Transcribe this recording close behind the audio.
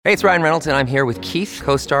Hey, it's Ryan Reynolds, and I'm here with Keith,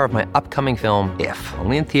 co-star of my upcoming film, If,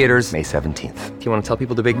 only in theaters May 17th. Do you want to tell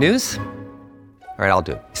people the big news? All right, I'll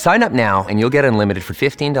do it. Sign up now and you'll get unlimited for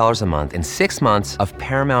 $15 a month and 6 months of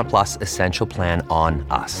Paramount Plus Essential Plan on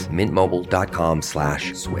us.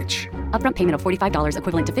 MintMobile.com/switch. Upfront payment of $45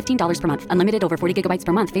 equivalent to $15 per month. Unlimited over 40 gigabytes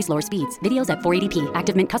per month. Face lower speeds. Videos at 480p.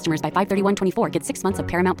 Active Mint customers by 531.24 get 6 months of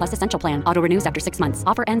Paramount Plus Essential Plan. Auto renews after 6 months.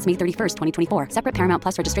 Offer ends May 31st, 2024. Separate Paramount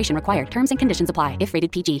Plus registration required. Terms and conditions apply if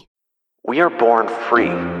rated PG. We are born free,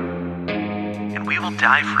 and we will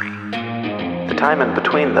die free. The time in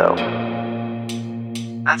between, though,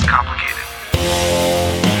 that's complicated.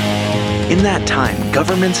 In that time,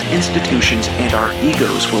 governments, institutions, and our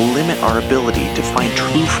egos will limit our ability to find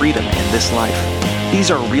true freedom in this life.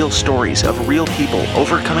 These are real stories of real people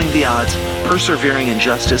overcoming the odds, persevering in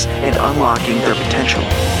justice, and unlocking their potential.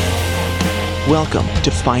 Welcome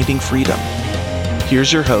to Finding Freedom.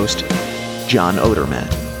 Here's your host, John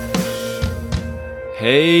Odermatt.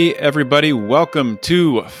 Hey, everybody. Welcome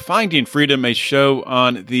to Finding Freedom, a show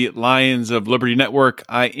on the Lions of Liberty Network.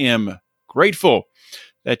 I am grateful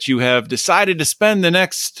that you have decided to spend the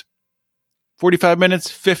next 45 minutes,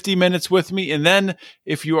 50 minutes with me. And then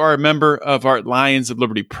if you are a member of our Lions of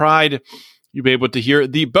Liberty Pride, you'll be able to hear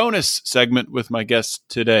the bonus segment with my guest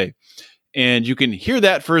today. And you can hear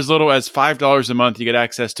that for as little as $5 a month. You get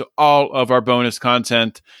access to all of our bonus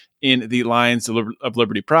content in the Lions of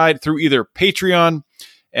Liberty Pride through either Patreon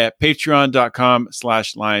at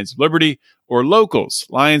patreon.com/Lions of Liberty or Locals,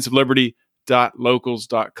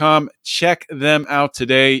 lionsofliberty.locals.com. Check them out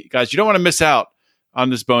today. Guys, you don't want to miss out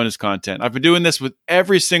on this bonus content. I've been doing this with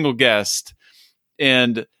every single guest,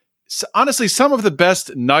 and honestly, some of the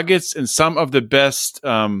best nuggets and some of the best,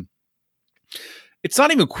 it's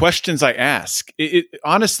not even questions I ask.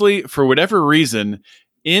 Honestly, for whatever reason,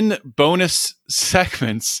 in bonus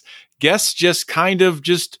segments, guests just kind of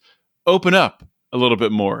just open up a little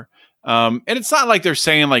bit more. And it's not like they're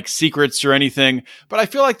saying like secrets or anything, but I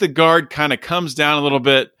feel like the guard kind of comes down a little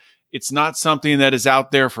bit. It's not something that is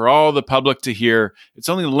out there for all the public to hear. It's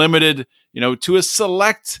only limited, to a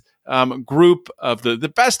select group of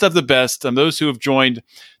the best of the best, and those who have joined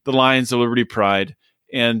the Lions of Liberty Pride.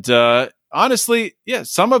 And honestly, yeah,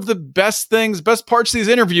 some of the best parts of these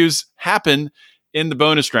interviews happen in the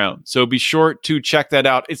bonus round. So be sure to check that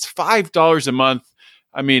out. It's $5 a month.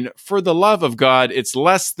 I mean, for the love of God, it's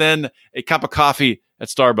less than a cup of coffee at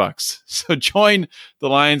Starbucks. So join the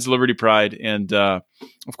Lions of Liberty Pride. And of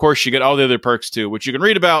course, you get all the other perks too, which you can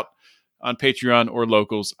read about on Patreon or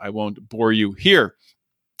Locals. I won't bore you here.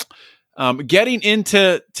 Getting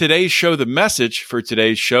into today's show, the message for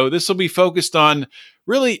today's show, this will be focused on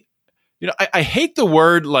really, I hate the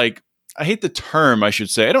word, I hate the term, I should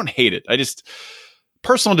say. I don't hate it.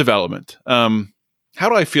 Personal development. How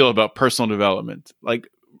do I feel about personal development? Like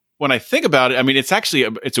when I think about it, I mean, it's a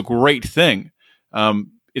great thing.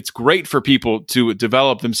 It's great for people to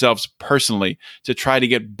develop themselves personally, to try to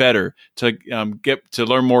get better, to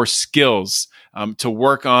learn more skills, to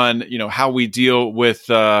work on, how we deal with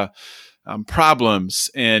problems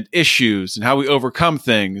and issues and how we overcome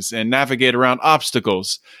things and navigate around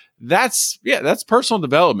obstacles. That's personal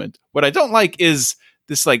development. What I don't like is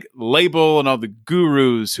this label and all the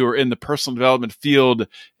gurus who are in the personal development field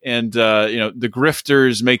and, the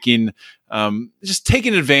grifters making, just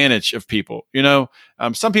taking advantage of people,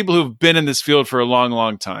 some people who've been in this field for a long,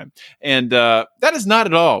 long time. And, that is not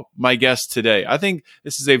at all my guest today. I think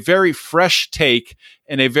this is a very fresh take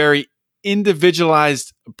and a very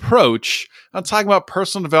individualized approach on talking about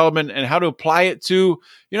personal development and how to apply it to,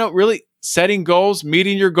 really setting goals,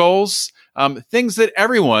 meeting your goals, things that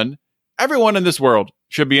everyone in this world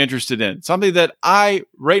should be interested in. Something that I,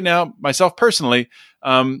 right now, myself personally,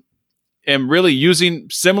 am really using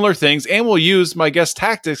similar things and will use my guest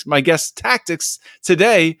tactics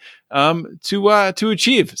today to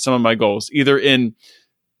achieve some of my goals, either in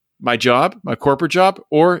my job, my corporate job,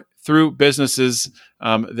 or through businesses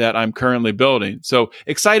that I'm currently building. So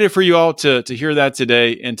excited for you all to hear that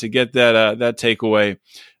today and to get that takeaway.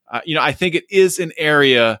 I think it is an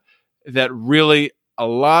area that really a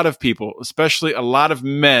lot of people, especially a lot of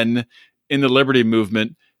men in the liberty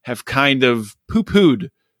movement, have kind of poo-pooed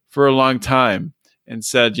for a long time and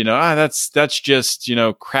said, that's just,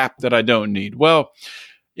 crap that I don't need. Well,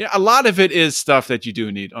 a lot of it is stuff that you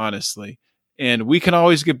do need, honestly. And we can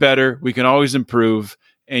always get better. We can always improve.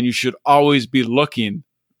 And you should always be looking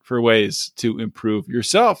for ways to improve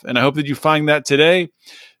yourself. And I hope that you find that today.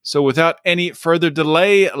 So without any further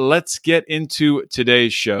delay, let's get into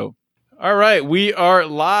today's show. All right, we are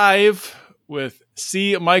live with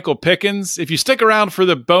C. Michael Pickens. If you stick around for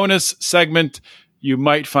the bonus segment, you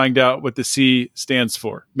might find out what the C stands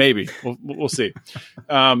for. Maybe. We'll see.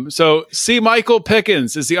 So C. Michael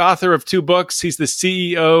Pickens is the author of 2 books. He's the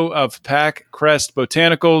CEO of Pack Crest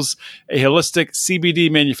Botanicals, a holistic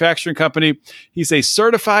CBD manufacturing company. He's a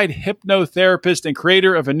certified hypnotherapist and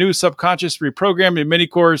creator of a new subconscious reprogramming mini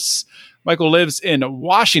course. Michael lives in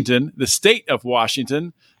Washington, the state of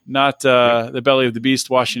Washington, not the belly of the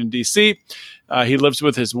beast, Washington, D.C. He lives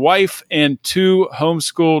with his wife and 2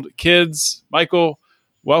 homeschooled kids. Michael,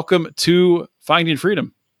 welcome to Finding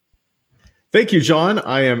Freedom. Thank you, John.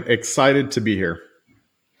 I am excited to be here.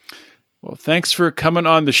 Well, thanks for coming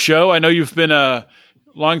on the show. I know you've been a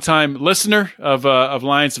longtime listener of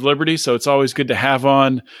Lions of Liberty, so it's always good to have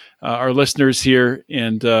on our listeners here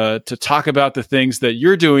and to talk about the things that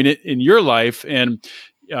you're doing in your life. And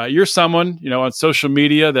you're someone, on social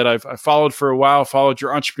media that I've followed for a while, followed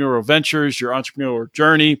your entrepreneurial ventures, your entrepreneurial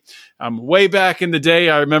journey. Way back in the day,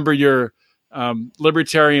 I remember your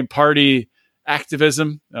Libertarian Party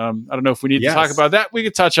activism. I don't know if we need to talk about that. We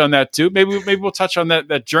could touch on that too. Maybe we'll touch on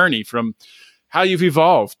that journey from how you've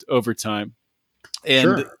evolved over time.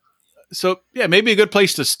 And so, maybe a good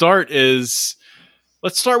place to start is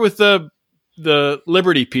let's start with the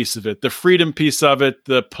liberty piece of it, the freedom piece of it,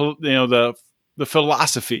 the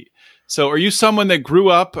philosophy. So are you someone that grew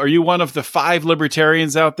up, are you one of the 5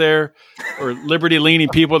 libertarians out there or liberty-leaning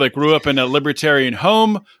people that grew up in a libertarian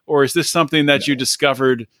home, or is this something that you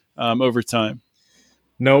discovered over time?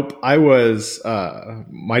 Nope. I was,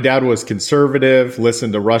 my dad was conservative,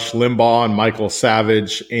 listened to Rush Limbaugh and Michael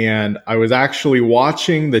Savage, and I was actually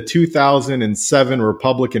watching the 2007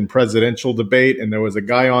 Republican presidential debate, and there was a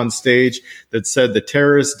guy on stage that said the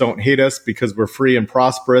terrorists don't hate us because we're free and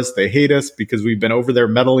prosperous. They hate us because we've been over there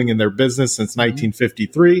meddling in their business since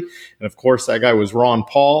 1953. And of course, that guy was Ron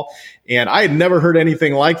Paul. And I had never heard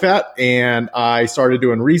anything like that. And I started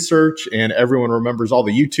doing research, and everyone remembers all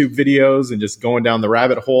the YouTube videos and just going down the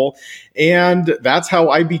rabbit hole. And that's how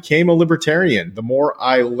I became a libertarian. The more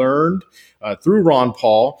I learned through Ron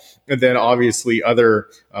Paul, and then obviously other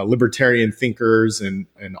libertarian thinkers and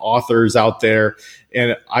authors out there.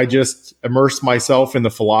 And I just immersed myself in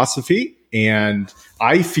the philosophy. And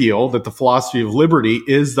I feel that the philosophy of liberty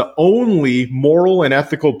is the only moral and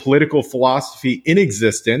ethical political philosophy in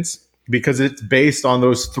existence, because it's based on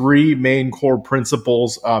those 3 main core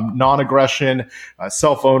principles: non-aggression,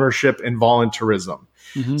 self-ownership, and voluntarism.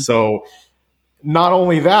 Mm-hmm. So not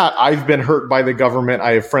only that, I've been hurt by the government.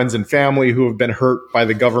 I have friends and family who have been hurt by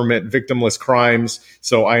the government, victimless crimes.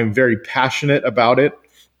 So I am very passionate about it.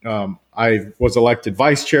 I was elected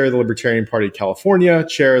vice chair of the Libertarian Party of California,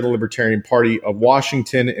 chair of the Libertarian Party of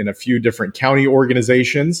Washington in a few different county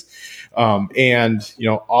organizations, and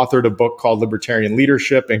authored a book called Libertarian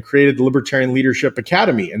Leadership and created the Libertarian Leadership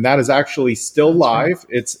Academy. And that is actually still live.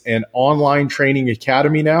 It's an online training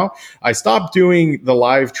academy now. I stopped doing the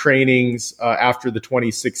live trainings after the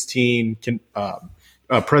 2016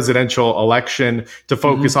 presidential election to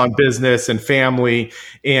focus on business and family.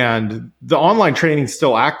 And the online training is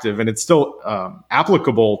still active, and it's still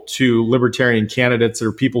applicable to libertarian candidates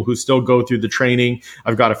or people who still go through the training.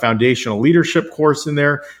 I've got a foundational leadership course in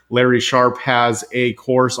there. Larry Sharp has a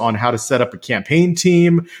course on how to set up a campaign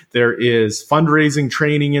team. There is fundraising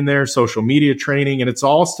training in there, social media training, and it's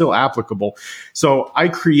all still applicable. So I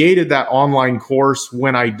created that online course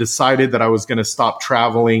when I decided that I was going to stop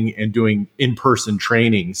traveling and doing in-person training.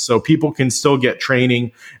 So people can still get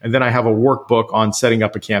training. And then I have a workbook on setting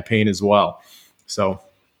up a campaign as well. So,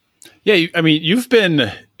 yeah, you've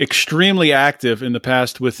been extremely active in the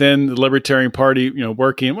past within the Libertarian Party,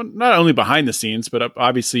 working not only behind the scenes, but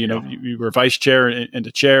obviously, you were vice chair and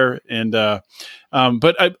a chair. And,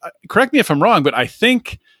 but correct me if I'm wrong, but I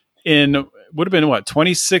think would have been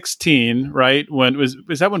 2016, right? Was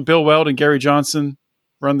that when Bill Weld and Gary Johnson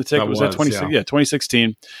were on the ticket? Was that 2016? Yeah,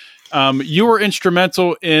 2016. You were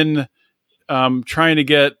instrumental in trying to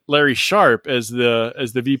get Larry Sharp as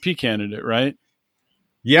the VP candidate, right?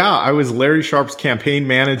 Yeah, I was Larry Sharp's campaign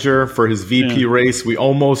manager for his VP race. We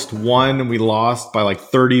almost won. We lost by like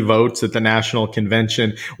 30 votes at the national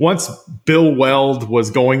convention. Once Bill Weld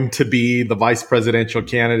was going to be the vice presidential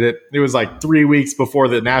candidate, it was like 3 weeks before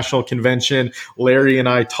the national convention. Larry and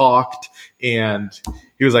I talked, and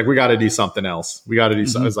he was like, we got to do something else. We got to do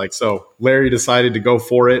something. I was like, so Larry decided to go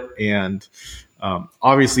for it. And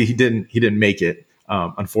obviously he didn't make it.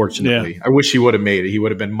 Unfortunately, I wish he would have made it. He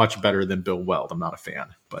would have been much better than Bill Weld. I'm not a fan,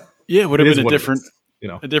 but it would have been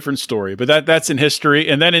a different story. But that's in history.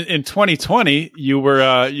 And then in 2020, you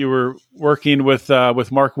were working with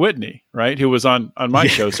Mark Whitney, right? Who was on my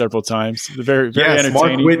show several times. The very entertaining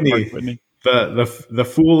Mark Whitney, the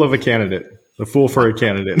fool of a candidate, the fool for a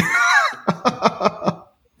candidate.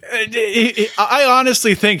 I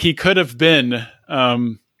honestly think he could have been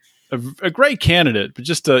a great candidate, but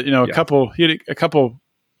just he had a couple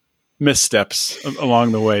missteps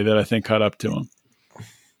along the way that I think caught up to him.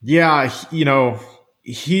 Yeah,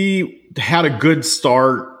 he had a good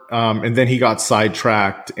start, and then he got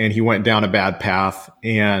sidetracked and he went down a bad path.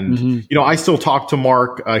 And I still talk to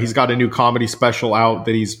Mark. He's got a new comedy special out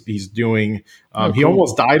that he's doing. He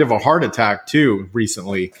almost died of a heart attack too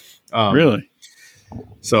recently. Really?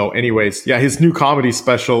 So, anyways, yeah, his new comedy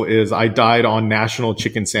special is "I Died on National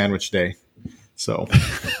Chicken Sandwich Day." So,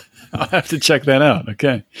 I'll have to check that out.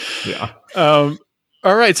 Okay. Yeah.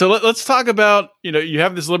 All right. So let's talk about, you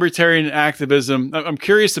have this libertarian activism. I'm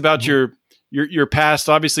curious about your past.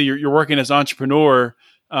 Obviously, you're working as an entrepreneur.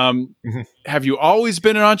 Have you always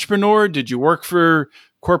been an entrepreneur? Did you work for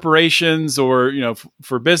corporations or,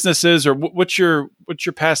 for businesses, or what's your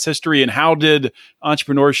past history, and how did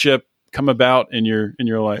entrepreneurship come about in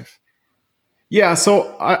your life? Yeah.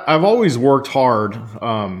 So I've always worked hard.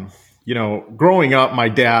 Growing up, my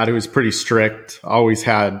dad, who was pretty strict, always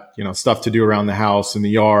had, stuff to do around the house in the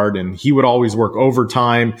yard, and he would always work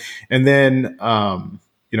overtime. And then,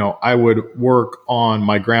 I would work on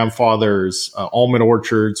my grandfather's almond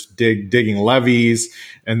orchards, digging levees.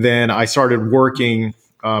 And then I started working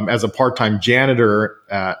as a part-time janitor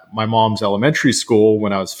at my mom's elementary school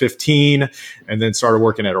when I was 15, and then started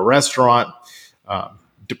working at a restaurant,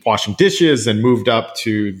 washing dishes, and moved up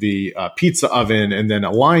to the pizza oven, and then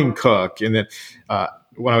a line cook. And then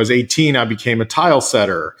when I was 18, I became a tile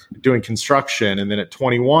setter doing construction. And then at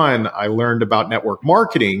 21, I learned about network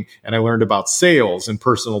marketing, and I learned about sales and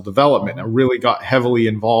personal development. I really got heavily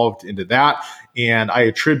involved into that. And I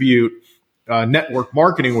attribute network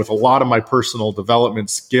marketing with a lot of my personal development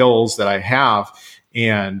skills that I have,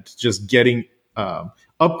 and just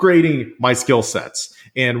upgrading my skill sets,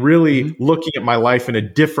 and really looking at my life in a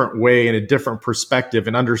different way, in a different perspective,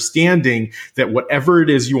 and understanding that whatever it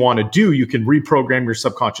is you want to do, you can reprogram your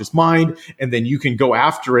subconscious mind, and then you can go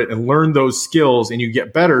after it and learn those skills, and you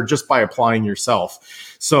get better just by applying yourself.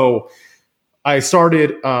 So I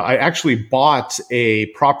actually bought a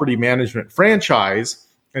property management franchise,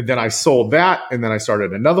 and then I sold that, and then I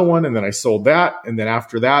started another one, and then I sold that. And then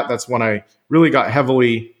after that, that's when I really got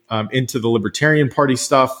heavily into the Libertarian Party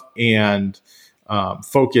stuff, and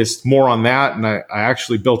focused more on that. And I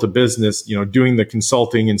actually built a business, doing the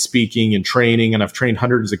consulting and speaking and training. And I've trained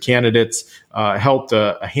hundreds of candidates, helped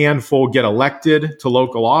a handful get elected to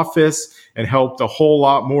local office, and helped a whole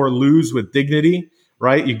lot more lose with dignity,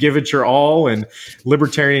 right? You give it your all. And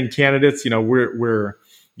libertarian candidates, we're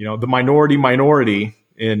the minority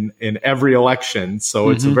in every election. So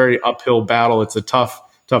it's a very uphill battle. It's a tough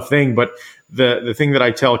thing. But the thing that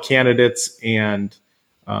I tell candidates and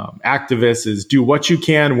activists is do what you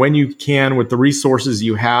can when you can with the resources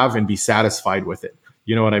you have, and be satisfied with it.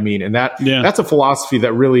 You know what I mean? And that's a philosophy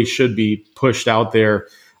that really should be pushed out there,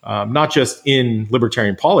 not just in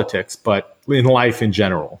libertarian politics, but in life in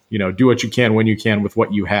general. Do what you can when you can with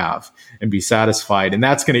what you have, and be satisfied. And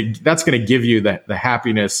that's gonna give you the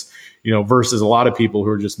happiness, versus a lot of people who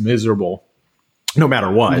are just miserable no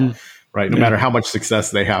matter what. Right. No matter how much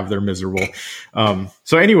success they have, they're miserable.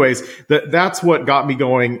 So anyways, that's what got me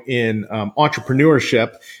going in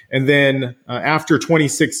entrepreneurship. And then after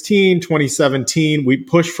 2016, 2017, we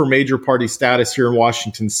pushed for major party status here in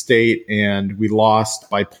Washington State, and we lost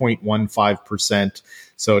by 0.15%.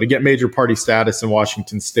 So to get major party status in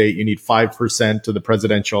Washington State, you need 5% of the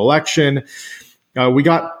presidential election. We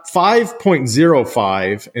got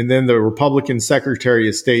 5.05, and then the Republican Secretary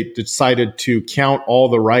of State decided to count all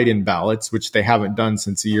the write-in ballots, which they haven't done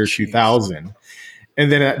since the year 2000.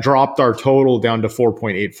 And then it dropped our total down to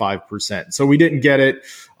 4.85%. So we didn't get it.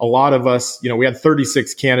 A lot of us, we had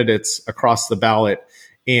 36 candidates across the ballot,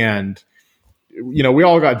 and we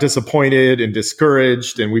all got disappointed and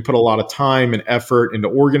discouraged, and we put a lot of time and effort into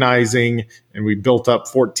organizing, and we built up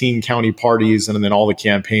 14 county parties, and then all the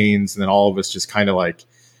campaigns, and then all of us just kind of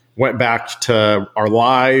went back to our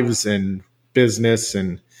lives and business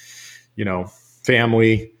and,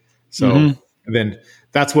 family. So, and then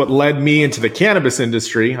that's what led me into the cannabis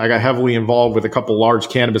industry. I got heavily involved with a couple large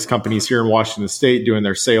cannabis companies here in Washington State, doing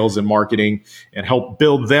their sales and marketing, and helped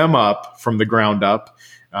build them up from the ground up.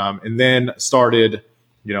 And then started,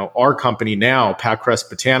 our company now, Packcrest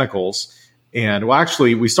Botanicals. And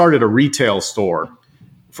actually, we started a retail store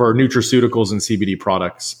for nutraceuticals and CBD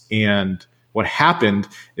products. And what happened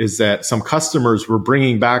is that some customers were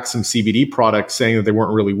bringing back some CBD products saying that they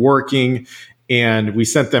weren't really working. And we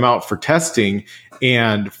sent them out for testing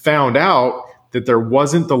and found out that there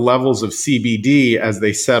wasn't the levels of CBD as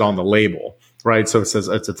they said on the label. right? So it says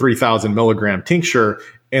it's a 3,000 milligram tincture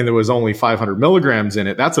and there was only 500 milligrams in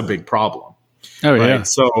it. That's a big problem. Oh, right? yeah.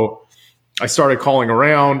 So I started calling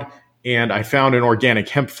around and I found an organic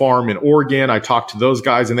hemp farm in Oregon. I talked to those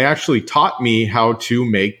guys and they actually taught me how to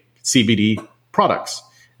make CBD products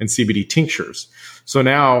and CBD tinctures. So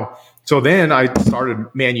then I started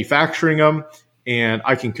manufacturing them and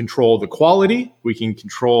I can control the quality. We can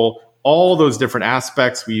control all those different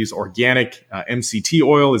aspects. We use organic MCT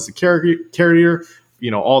oil as the carrier.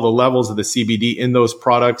 All the levels of the CBD in those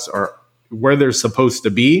products are where they're supposed to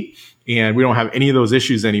be. And we don't have any of those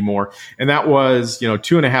issues anymore. And that was,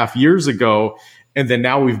 2.5 years ago. And then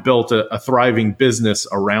now we've built a thriving business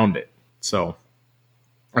around it. So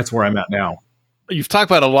that's where I'm at now. You've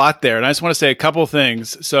talked about a lot there, and I just want to say a couple of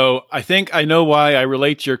things. So I think I know why I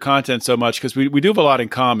relate to your content so much, because we do have a lot in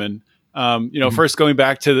common. First going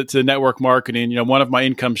back to the network marketing, one of my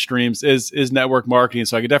income streams is network marketing.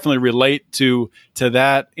 So I could definitely relate to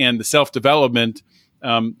that and the self-development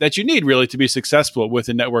that you need really to be successful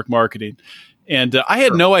within network marketing. And I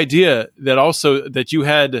had no idea that you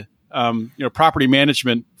had, property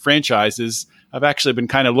management franchises. I've actually been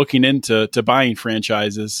kind of looking into buying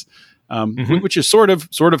franchises, which is sort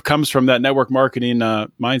of comes from that network marketing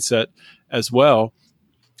mindset as well.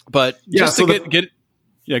 But just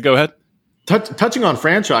go ahead. Touching on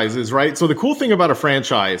franchises, right? So the cool thing about a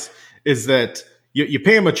franchise is that you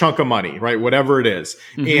pay them a chunk of money, right? Whatever it is.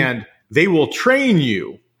 And they will train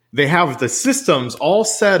you. They have the systems all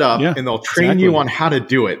set up and they'll train you on how to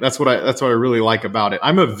do it. That's what I really like about it.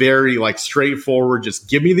 I'm a very straightforward, just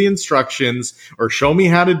give me the instructions or show me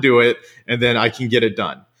how to do it and then I can get it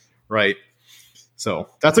done. Right. So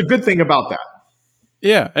that's a good thing about that.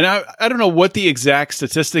 Yeah. And I don't know what the exact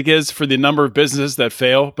statistic is for the number of businesses that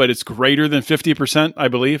fail, but it's greater than 50%, I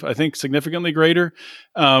believe. I think significantly greater.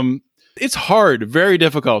 It's hard, very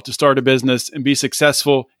difficult to start a business and be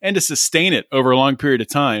successful and to sustain it over a long period of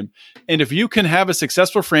time. And if you can have a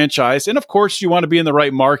successful franchise, and of course you want to be in the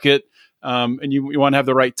right market and you want to have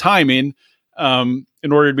the right timing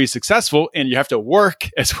in order to be successful, and you have to work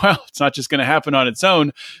as well. It's not just going to happen on its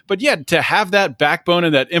own. But yeah, to have that backbone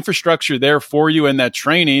and that infrastructure there for you and that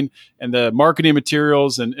training and the marketing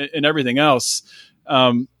materials and everything else,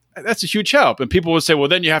 that's a huge help. And people will say, well,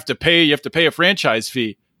 then you have to pay a franchise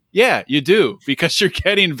fee. Yeah, you do, because you're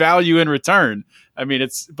getting value in return. I mean,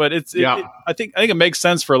 I think it makes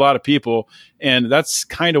sense for a lot of people. And that's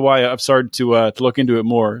kind of why I've started to look into it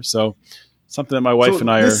more. So something that my wife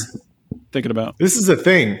and I are thinking about. This is the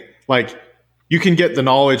thing. You can get the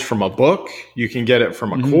knowledge from a book. You can get it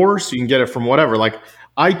from a course. You can get it from whatever.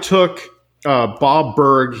 I took Bob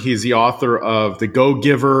Berg. He's the author of The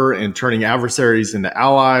Go-Giver and Turning Adversaries into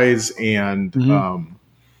Allies. And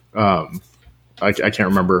I can't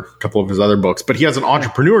remember a couple of his other books, but he has an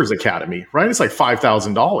Entrepreneurs Academy, right? It's like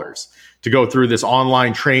 $5,000 to go through this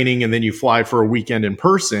online training. And then you fly for a weekend in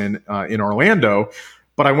person in Orlando.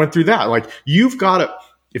 But I went through that. You've got to,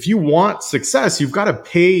 if you want success, you've got to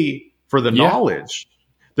pay for the knowledge.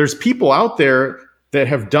 There's people out there that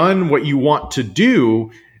have done what you want to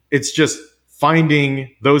do. It's just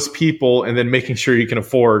finding those people and then making sure you can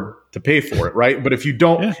afford to pay for it, right? But if you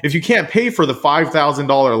don't, if you can't pay for the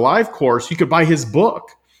 $5,000 live course, you could buy his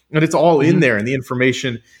book and it's all in there and the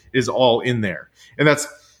information is all in there. And that's,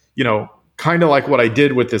 kind of like what I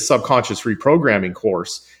did with this subconscious reprogramming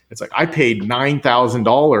course. It's like I paid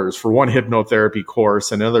 $9,000 for one hypnotherapy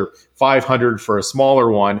course and another $500 for a smaller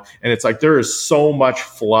one. And it's like there is so much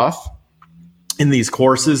fluff in these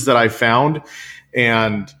courses that I found.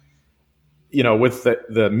 And, with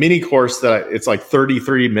the mini course it's like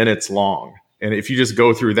 33 minutes long. And if you just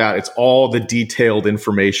go through that, it's all the detailed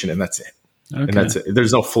information and that's it. Okay. And that's it.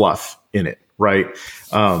 There's no fluff in it. Right.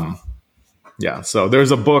 So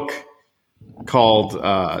there's a book called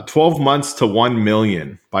 12 Months to 1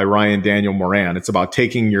 Million by Ryan Daniel Moran. It's about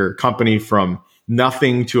taking your company from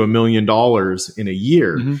nothing to $1 million in a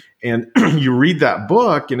year. And you read that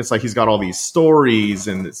book and it's like he's got all these stories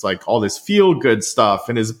and it's like all this feel good stuff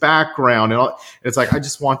and his background and it's like I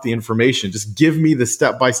just want the information. Just give me the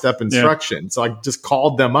step-by-step instruction. So I just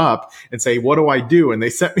called them up and say, what do I do? And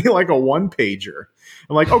they sent me like a 1-pager.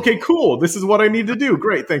 I'm like, okay, cool. This is what I need to do.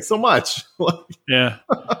 Great. Thanks so much. Yeah.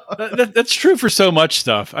 That's true for so much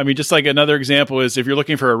stuff. I mean, just like another example is if you're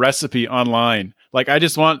looking for a recipe online, I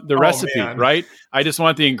just want the recipe, right? I just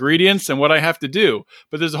want the ingredients and what I have to do.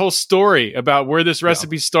 But there's a whole story about where this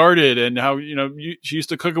recipe started and how, she used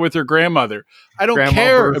to cook it with her grandmother. I don't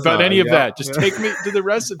care about any of that. Just take me to the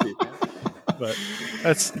recipe. But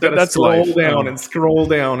that's scroll life. Down and scroll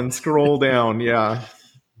down and scroll down. Yeah.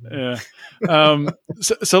 Yeah.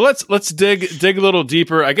 So let's dig a little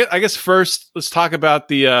deeper. I guess first let's talk about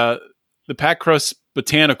the Pat Crust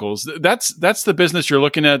Botanicals. That's the business you're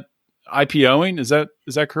looking at IPOing. Is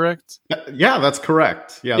that correct? Yeah, that's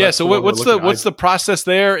correct. Yeah. Yeah. So what's the process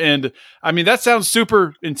there? And I mean, that sounds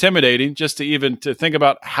super intimidating just to think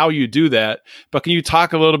about how you do that. But can you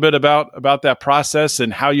talk a little bit about that process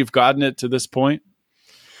and how you've gotten it to this point?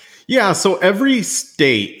 Yeah, so every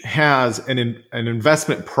state has an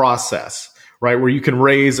investment process, right, where you can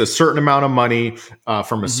raise a certain amount of money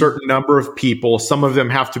from a certain number of people. Some of them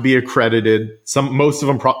have to be accredited. Most of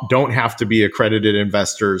them don't have to be accredited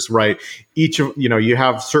investors, right? You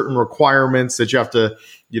have certain requirements that you have to,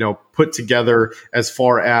 put together as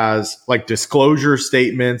far as like disclosure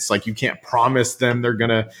statements. Like you can't promise them they're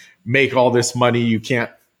going to make all this money. You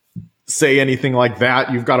can't say anything like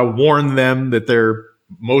that. You've got to warn them that they're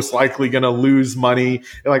most likely going to lose money,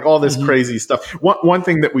 like all this crazy stuff. One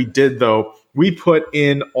thing that we did, though, we put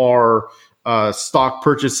in our stock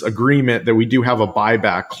purchase agreement that we do have a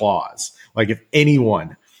buyback clause. Like if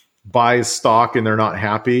anyone buys stock and they're not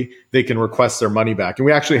happy, they can request their money back. And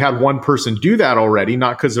we actually had one person do that already,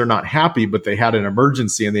 not because they're not happy, but they had an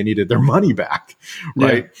emergency and they needed their money back.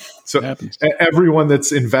 Right. Yeah, so everyone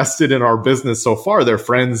that's invested in our business so far, their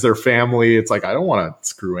friends, their family, it's like, I don't want to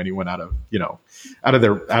screw anyone out of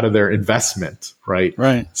their investment. Right.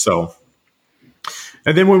 Right. So,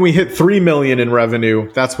 and then when we hit 3 million in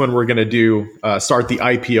revenue, that's when we're going to start the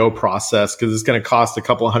IPO process, because it's going to cost a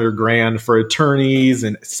couple $100,000 for attorneys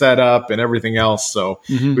and setup and everything else. So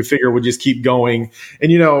we figure we'll just keep going.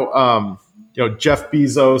 And Jeff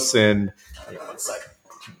Bezos and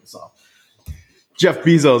Jeff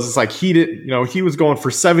Bezos, it's like he was going for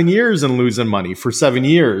 7 years and losing money for 7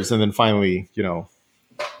 years, and then finally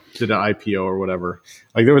did an IPO or whatever.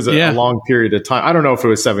 Like there was a long period of time. I don't know if it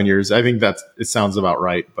was 7 years. I think it sounds about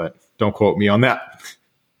right, but don't quote me on that.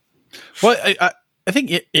 Well, I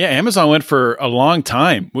think Amazon went for a long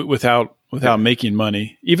time without making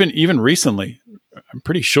money. Even recently, I'm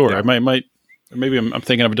pretty sure. I might maybe I'm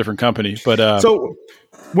thinking of a different company, but so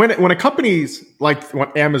when a company's like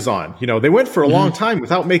Amazon, they went for a long time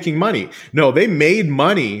without making money. No, they made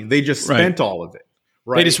money. They just spent all of it.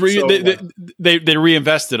 Right. They just they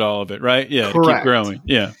reinvested all of it, right? Yeah, correct. To keep growing.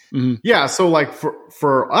 Yeah. Mm-hmm. Yeah. So like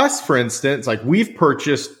for us, for instance, like we've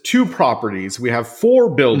purchased 2 properties. We have 4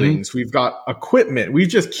 buildings. We've got equipment. We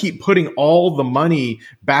just keep putting all the money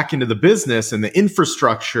back into the business and the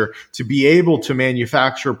infrastructure to be able to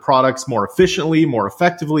manufacture products more efficiently, more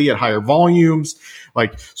effectively at higher volumes.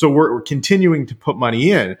 Like, so we're continuing to put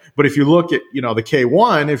money in. But if you look at, the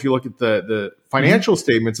K1, if you look at the financial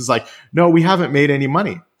statements, it's like, no, we haven't made any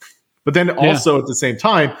money. But then also at the same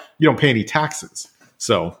time, you don't pay any taxes.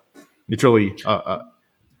 So it's really,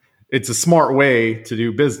 it's a smart way to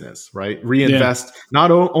do business, right? Reinvest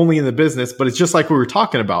not only in the business, but it's just like we were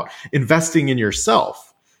talking about, investing in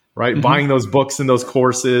yourself, right? Buying those books and those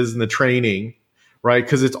courses and the training, right?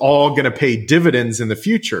 Because it's all going to pay dividends in the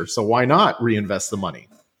future. So why not reinvest the money?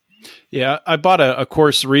 Yeah, I bought a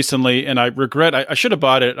course recently, and I regret I should have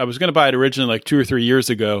bought it. I was going to buy it originally like 2 or 3 years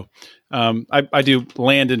ago. I do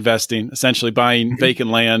land investing, essentially buying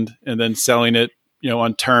vacant land and then selling it,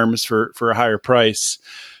 on terms for a higher price.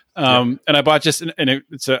 And I bought it's an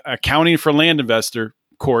accounting for land investor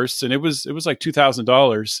course, and it was like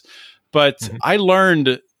 $2,000. But I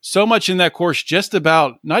learned so much in that course just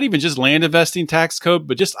about not even just land investing tax code,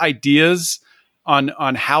 but just ideas on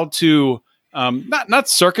how to not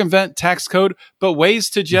circumvent tax code, but ways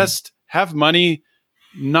to just have money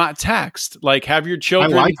not taxed. Like have your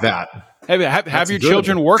children. I like that. Have your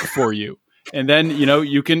children work for you, and then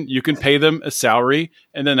you can pay them a salary,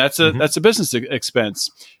 and then that's a business expense.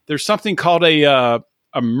 There's something called a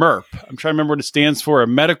MERP. I'm trying to remember what it stands for. A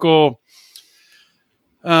medical.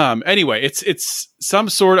 Anyway, it's some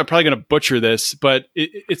sort. I'm probably going to butcher this, but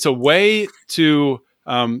it's a way to.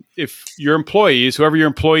 If your employees, whoever your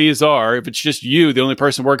employees are, if it's just you, the only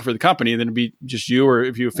person working for the company, then it'd be just you, or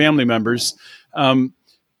if you have family members,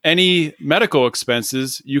 any medical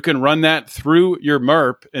expenses, you can run that through your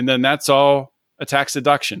MERP, and then that's all a tax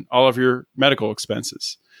deduction, all of your medical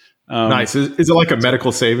expenses. Nice. Is it like a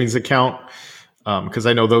medical savings account? Because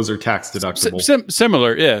I know those are tax deductible.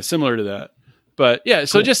 Similar to that. But yeah,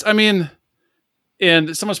 so cool.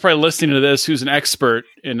 And someone's probably listening to this who's an expert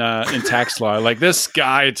in tax law. Like this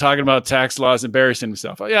guy talking about tax law is embarrassing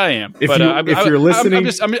himself. Oh, yeah, I am. If you're listening,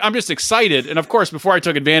 I'm just excited. And of course, before I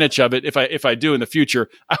took advantage of it, if I do in the future,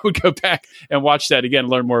 I would go back and watch that again, and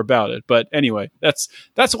learn more about it. But anyway, that's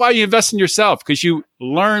why you invest in yourself, because you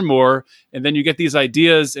learn more, and then you get these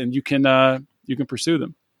ideas, and you can pursue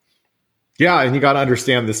them. Yeah, and you got to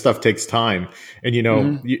understand this stuff takes time. And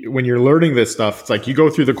when you're learning this stuff, it's like you go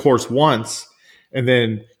through the course once and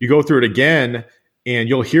then you go through it again and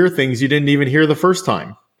you'll hear things you didn't even hear the first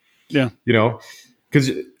time. Yeah.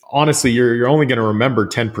 Because honestly, you're only going to remember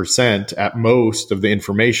 10% at most of the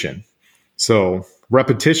information. So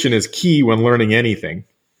repetition is key when learning anything.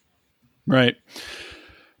 Right.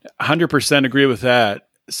 100% agree with that.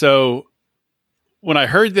 So when I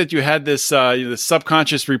heard that you had this the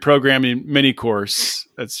subconscious reprogramming mini course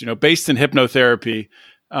that's based in hypnotherapy,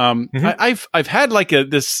 I've had like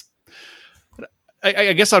this.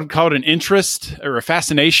 I guess I'd call it an interest or a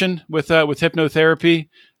fascination with hypnotherapy.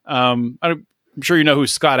 I'm sure you know who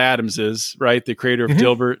Scott Adams is, right? The creator of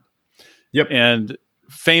Dilbert. Yep. And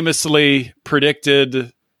famously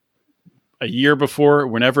predicted a year before,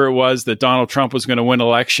 whenever it was, that Donald Trump was going to win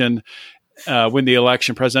the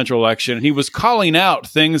presidential election. And he was calling out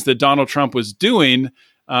things that Donald Trump was doing,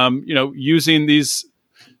 using these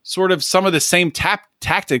sort of some of the same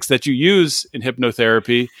tactics that you use in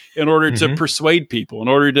hypnotherapy in order to persuade people, in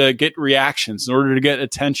order to get reactions, in order to get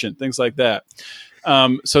attention, things like that.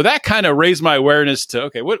 So that kind of raised my awareness to,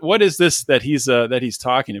 okay, what is this that he's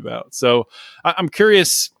talking about? So I'm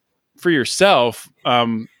curious for yourself,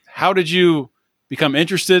 how did you become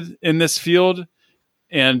interested in this field?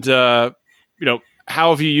 And,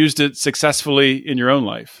 how have you used it successfully in your own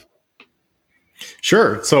life?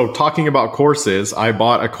 Sure. So talking about courses, I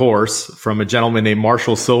bought a course from a gentleman named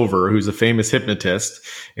Marshall Silver, who's a famous hypnotist.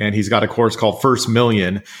 And he's got a course called First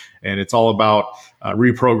Million. And it's all about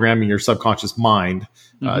reprogramming your subconscious mind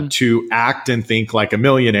to act and think like a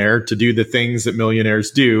millionaire, to do the things that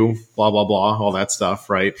millionaires do, blah, blah, blah, all that stuff,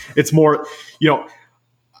 right? It's more,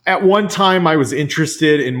 at one time I was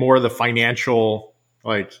interested in more of the financial,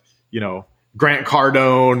 Grant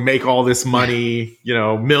Cardone, make all this money,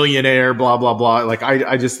 millionaire, blah, blah, blah. Like,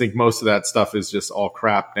 I just think most of that stuff is just all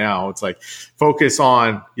crap now. It's like, focus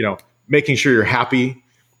on, making sure you're happy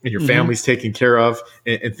and your family's taken care of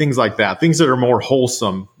and things like that. Things that are more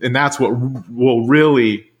wholesome. And that's what will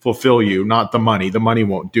really fulfill you, not the money. The money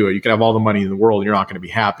won't do it. You can have all the money in the world and you're not going to be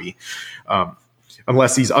happy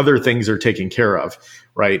unless these other things are taken care of,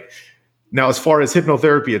 right? Now, as far as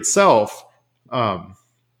hypnotherapy itself,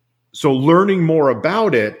 so learning more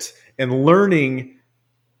about it and learning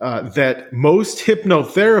that most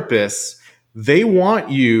hypnotherapists, they want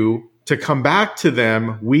you to come back to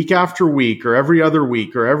them week after week or every other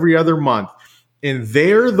week or every other month. And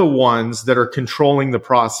they're the ones that are controlling the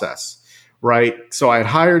process, right? So I had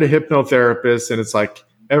hired a hypnotherapist and it's like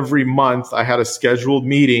every month I had a scheduled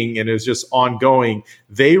meeting and it was just ongoing.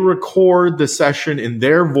 They record the session in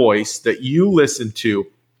their voice that you listen to.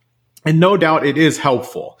 And no doubt it is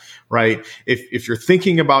helpful, right? If you're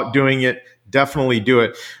thinking about doing it, definitely do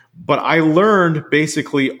it. But I learned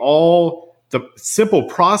basically all the simple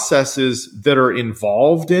processes that are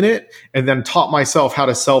involved in it and then taught myself how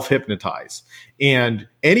to self-hypnotize. And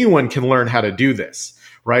anyone can learn how to do this,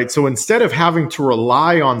 right? So instead of having to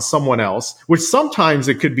rely on someone else, which sometimes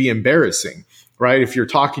it could be embarrassing, right? If you're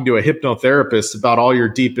talking to a hypnotherapist about all your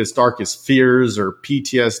deepest, darkest fears or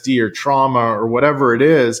PTSD or trauma or whatever it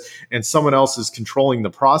is, and someone else is controlling the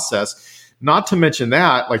process, not to mention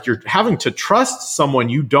that, like you're having to trust someone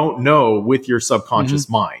you don't know with your subconscious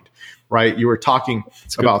mind, right? You were talking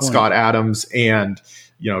about Scott Adams and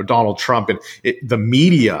Donald Trump and the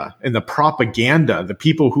media and the propaganda, the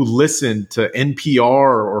people who listen to NPR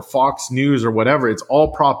or Fox News or whatever, it's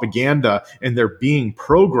all propaganda and they're being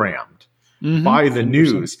programmed by the 100%.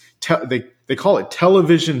 News. They call it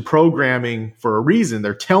television programming for a reason.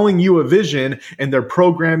 They're telling you a vision and they're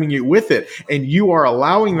programming you with it. And you are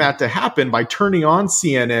allowing that to happen by turning on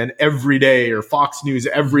CNN every day or Fox News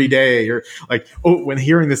every day or when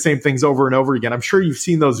hearing the same things over and over again. I'm sure you've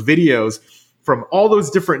seen those videos from all those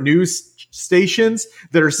different news stations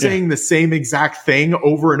that are saying the same exact thing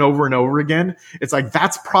over and over and over again. It's like,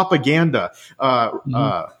 that's propaganda.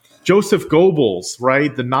 Joseph Goebbels,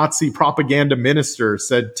 right, the Nazi propaganda minister,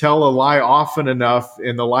 said, tell a lie often enough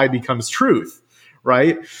and the lie becomes truth,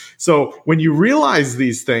 right? So when you realize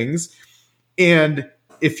these things, and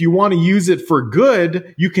if you want to use it for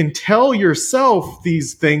good, you can tell yourself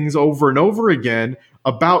these things over and over again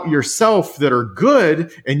about yourself that are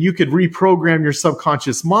good, and you could reprogram your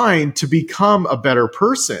subconscious mind to become a better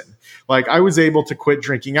person. Like I was able to quit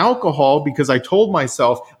drinking alcohol because I told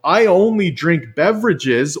myself I only drink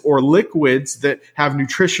beverages or liquids that have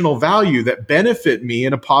nutritional value that benefit me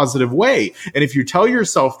in a positive way. And if you tell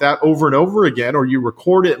yourself that over and over again, or you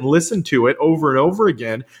record it and listen to it over and over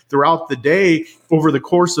again throughout the day, over the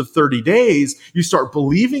course of 30 days, you start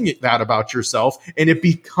believing that about yourself, and it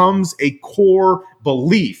becomes a core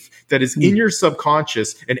belief that is in your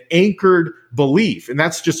subconscious, an anchored belief. And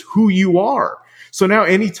that's just who you are. So now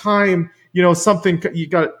anytime, something you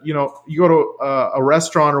go to a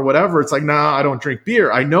restaurant or whatever, it's like, nah, I don't drink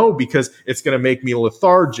beer. I know because it's going to make me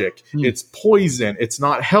lethargic. It's poison. It's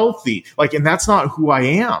not healthy. And that's not who I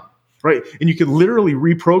am. Right. And you can literally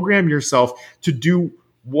reprogram yourself to do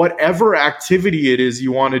whatever activity it is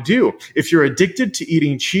you want to do. If you're addicted to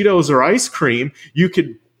eating Cheetos or ice cream, you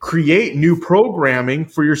could create new programming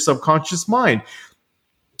for your subconscious mind.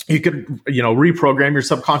 You could, reprogram your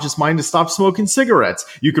subconscious mind to stop smoking cigarettes.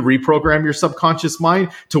 You could reprogram your subconscious mind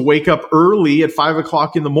to wake up early at 5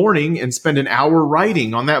 o'clock in the morning and spend an hour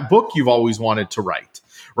writing on that book you've always wanted to write,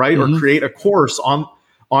 right? Or create a course on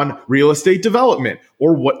real estate development,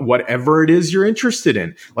 or whatever it is you're interested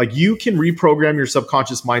in. You can reprogram your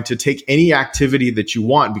subconscious mind to take any activity that you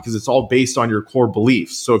want, because it's all based on your core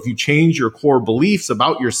beliefs. So if you change your core beliefs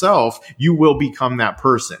about yourself, you will become that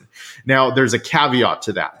person. Now, there's a caveat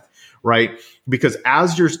to that, right? Because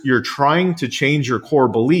as you're trying to change your core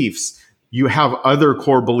beliefs, you have other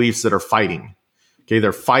core beliefs that are fighting. Okay,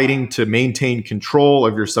 they're fighting to maintain control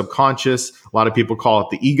of your subconscious. A lot of people call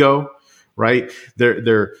it the ego. Right?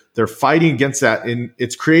 They're fighting against that, and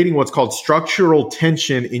it's creating what's called structural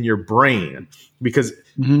tension in your brain, because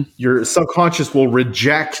your subconscious will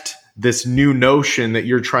reject this new notion that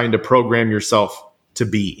you're trying to program yourself to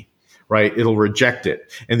be, right? It'll reject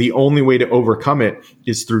it. And the only way to overcome it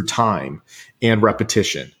is through time and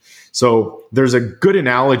repetition. So there's a good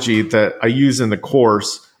analogy that I use in the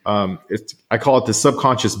course. I call it the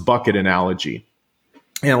subconscious bucket analogy.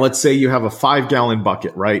 And let's say you have a 5-gallon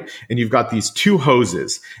bucket, right? And you've got these two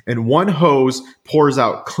hoses, and one hose pours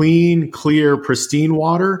out clean, clear, pristine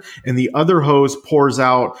water, and the other hose pours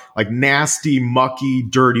out nasty, mucky,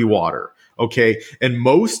 dirty water. Okay. And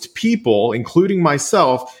most people, including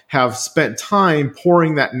myself, have spent time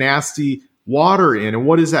pouring that nasty water in. And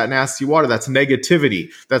what is that nasty water? That's negativity.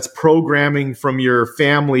 That's programming from your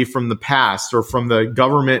family from the past, or from the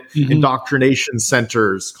government indoctrination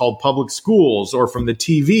centers called public schools, or from the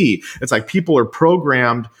TV. It's people are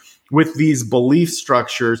programmed with these belief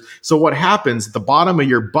structures. So what happens at the bottom of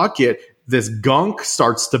your bucket, this gunk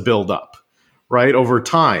starts to build up, right? Over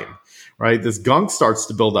time, right? This gunk starts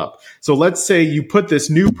to build up. So let's say you put this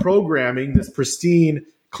new programming, this pristine,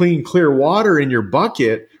 clean, clear water in your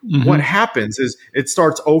bucket. What happens is it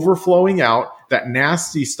starts overflowing out that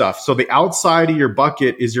nasty stuff. So the outside of your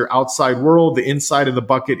bucket is your outside world. The inside of the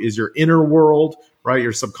bucket is your inner world, right?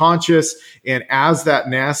 Your subconscious. And as that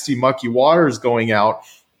nasty, mucky water is going out,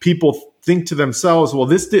 people think to themselves, well,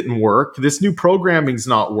 this didn't work. This new programming's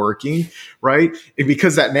not working, right? And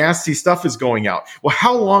because that nasty stuff is going out. Well,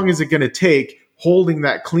 how long is it going to take holding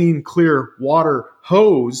that clean, clear water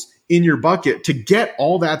hose in your bucket to get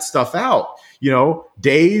all that stuff out?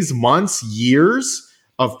 Days, months, years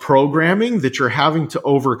of programming that you're having to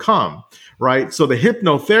overcome, right? So the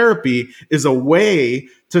hypnotherapy is a way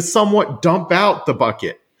to somewhat dump out the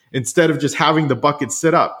bucket instead of just having the bucket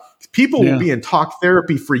sit up. People will be in talk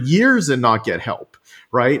therapy for years and not get help,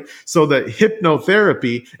 right? So the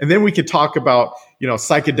hypnotherapy, and then we could talk about,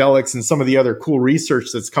 psychedelics and some of the other cool research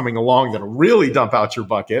that's coming along that'll really dump out your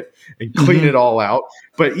bucket and clean it all out.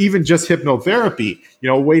 But even just hypnotherapy,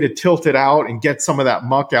 a way to tilt it out and get some of that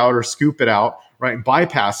muck out or scoop it out, right? And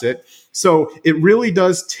bypass it. So it really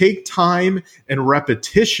does take time and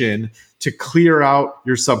repetition to clear out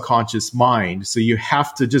your subconscious mind. So you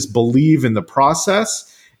have to just believe in the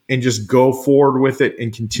process and just go forward with it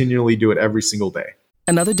and continually do it every single day.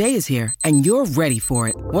 Another day is here, and you're ready for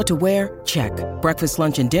it. What to wear? Check. Breakfast,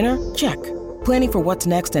 lunch, and dinner? Check. Planning for what's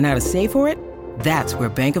next and how to save for it? That's where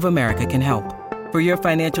Bank of America can help. For your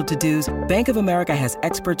financial to-dos, Bank of America has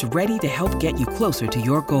experts ready to help get you closer to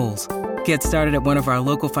your goals. Get started at one of our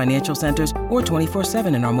local financial centers or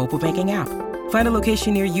 24/7 in our mobile banking app. Find a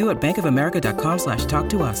location near you at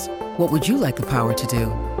bankofamerica.com/talktous. What would you like the power to do?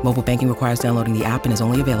 Mobile banking requires downloading the app and is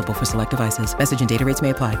only available for select devices. Message and data rates may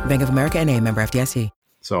apply. Bank of America N.A., member FDIC.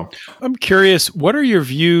 So I'm curious, what are your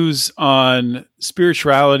views on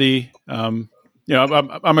spirituality? I'm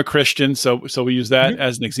a Christian, so we use that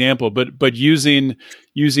as an example, but using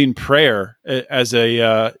prayer as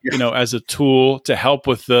a as a tool to help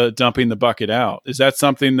with the dumping the bucket out. Is that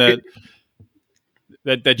something that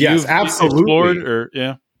yes, you've absolutely explored?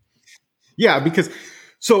 Or Yeah, because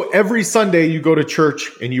so every Sunday you go to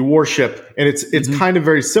church and you worship, and it's kind of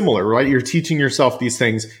very similar, right? You're teaching yourself these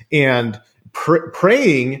things, and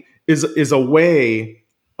praying is a way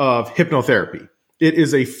of hypnotherapy. It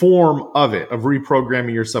is a form of it, of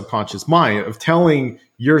reprogramming your subconscious mind, of telling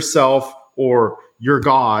yourself or your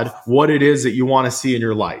God what it is that you want to see in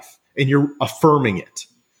your life, and you're affirming it,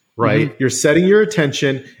 right? You're setting your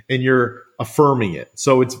attention and you're affirming it.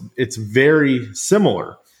 So it's very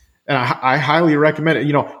similar. And I highly recommend it.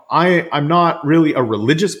 You know, I'm not really a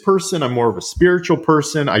religious person. I'm more of a spiritual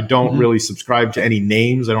person. I don't really subscribe to any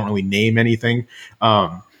names. I don't really name anything.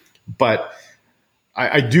 But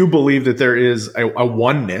I do believe that there is a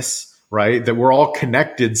oneness, right? That we're all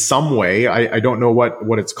connected some way. I don't know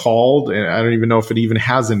what it's called, and I don't even know if it even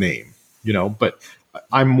has a name, you know, but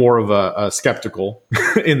I'm more of a skeptical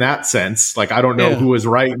in that sense. Like, I don't know who is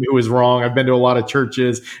right and who is wrong. I've been to a lot of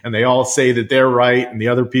churches and they all say that they're right and the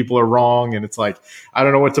other people are wrong. And it's like, I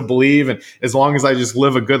don't know what to believe. And as long as I just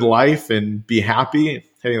live a good life and be happy,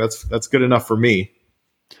 hey, that's good enough for me.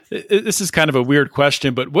 This is kind of a weird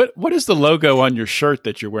question, but what is the logo on your shirt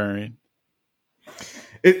that you're wearing?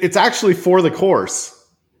 It's actually for the course.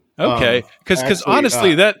 Okay. Cause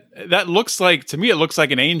honestly, that looks like, to me, it looks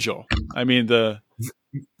like an angel. I mean,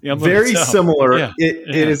 very similar. Yeah.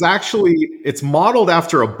 It is actually, it's modeled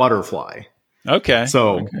after a butterfly. Okay.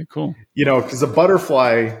 So, okay, cool. You know, because a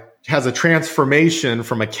butterfly has a transformation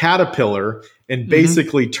from a caterpillar and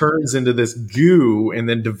basically turns into this goo and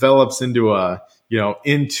then develops into a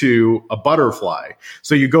butterfly.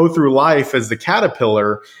 So you go through life as the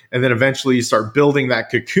caterpillar, and then eventually you start building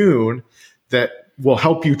that cocoon that will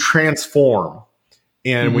help you transform.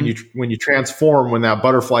 And when you transform, when that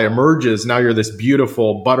butterfly emerges, now you're this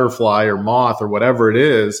beautiful butterfly or moth or whatever it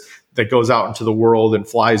is that goes out into the world and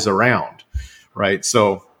flies around, right?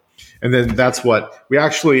 So, and then that's what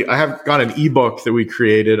I have got an ebook that we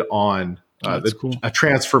created on a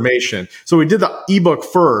transformation. So we did the ebook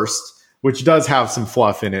first, which does have some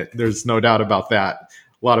fluff in it. There's no doubt about that.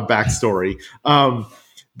 A lot of backstory.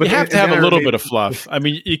 But you have to have a little bit of fluff. I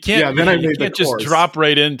mean, you can't, you can't just drop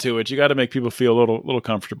right into it. You got to make people feel a little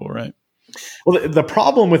comfortable, right? Well, the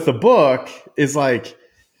problem with the book is like,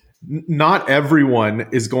 not everyone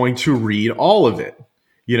is going to read all of it,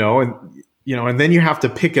 and then you have to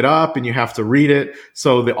pick it up and you have to read it.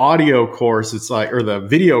 So the audio course, or the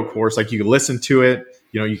video course, like you can listen to it,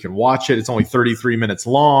 you can watch it. It's only 33 minutes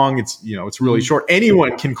long. It's really short.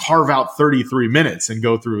 Anyone can carve out 33 minutes and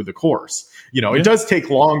go through the course. It does take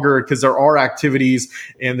longer because there are activities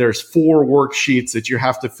and there's 4 worksheets that you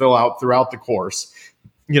have to fill out throughout the course.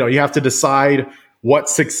 You have to decide what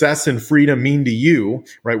success and freedom mean to you,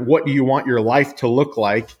 right? What do you want your life to look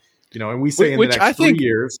like? And we say in the next 3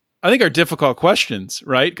 years. I think are difficult questions,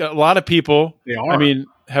 right? A lot of people,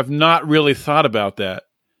 have not really thought about that.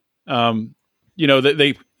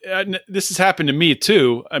 This has happened to me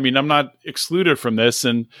too. I mean, I'm not excluded from this.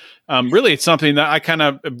 And really, it's something that I kind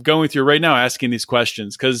of am going through right now, asking these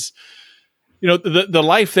questions because, the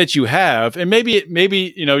life that you have, and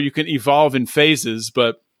maybe you can evolve in phases,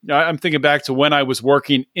 but I'm thinking back to when I was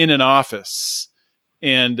working in an office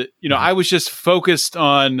and, I was just focused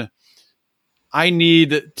on, I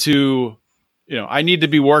need to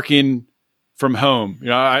be working from home.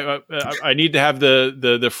 I need to have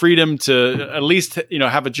the freedom to at least,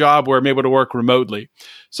 have a job where I'm able to work remotely.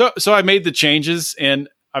 So I made the changes, and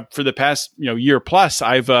for the past, year plus,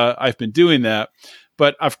 I've been doing that,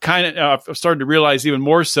 but I've started to realize even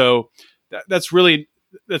more so that's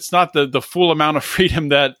not the full amount of freedom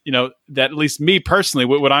that, that at least me personally,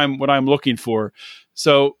 what I'm looking for.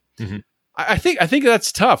 So I think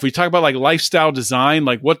that's tough. We talk about like lifestyle design,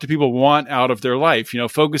 like what do people want out of their life?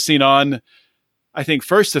 Focusing on, I think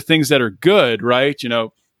first the things that are good, right?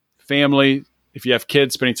 Family, if you have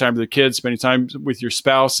kids, spending time with your kids, spending time with your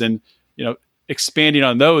spouse, and, expanding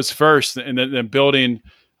on those first and then building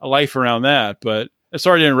a life around that. But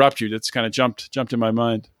sorry to interrupt you. That's kind of jumped in my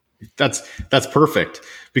mind. That's perfect,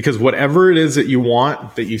 because whatever it is that you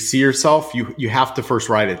want, that you see yourself, you have to first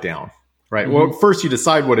write it down. Right. Well, first you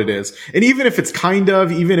decide what it is. And even if it's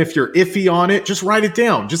even if you're iffy on it, just write it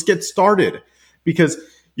down. Just get started. Because,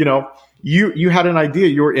 you had an idea.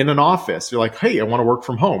 You were in an office. You're like, hey, I want to work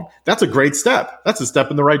from home. That's a great step. That's a step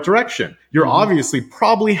in the right direction. You're obviously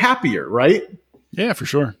probably happier, right? Yeah, for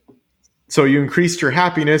sure. So you increased your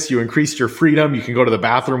happiness. You increased your freedom. You can go to the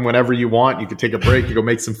bathroom whenever you want. You can take a break. You go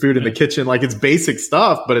make some food in the kitchen. Like, it's basic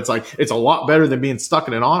stuff, but it's a lot better than being stuck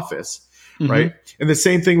in an office. Right. And the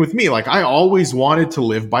same thing with me. Like, I always wanted to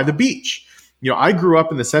live by the beach. I grew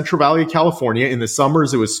up in the Central Valley of California. In the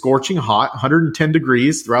summers, it was scorching hot, 110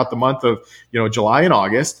 degrees throughout the month of, July and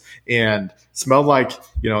August, and smelled like,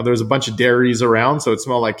 there was a bunch of dairies around. So it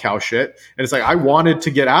smelled like cow shit. And it's like, I wanted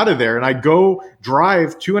to get out of there, and I'd go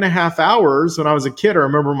drive 2.5 hours when I was a kid. I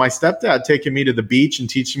remember my stepdad taking me to the beach and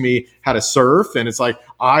teaching me how to surf. And it's like,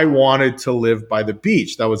 I wanted to live by the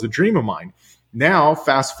beach. That was a dream of mine. Now,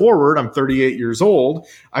 fast forward, I'm 38 years old.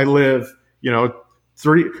 I live,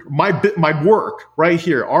 my work right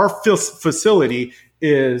here, our facility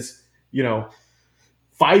is,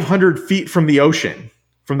 500 feet from the ocean,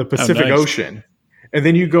 from the Pacific Ocean. And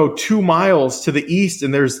then you go 2 miles to the east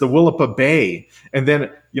and there's the Willapa Bay. And then,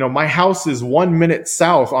 my house is 1 minute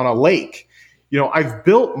south on a lake. I've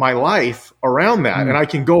built my life around that, and I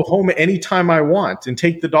can go home anytime I want and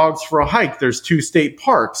take the dogs for a hike. There's 2 state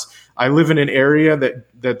parks. I live in an area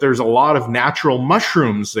that there's a lot of natural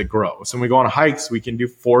mushrooms that grow. So when we go on hikes, we can do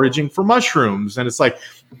foraging for mushrooms. And it's like,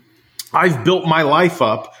 I've built my life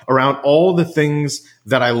up around all the things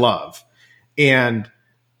that I love. And,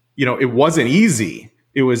 it wasn't easy.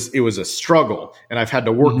 It was a struggle, and I've had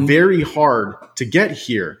to work very hard to get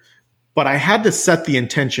here, but I had to set the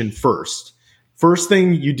intention first. First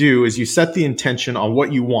thing you do is you set the intention on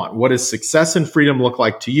what you want. What does success and freedom look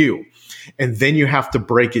like to you? And then you have to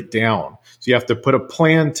break it down. So you have to put a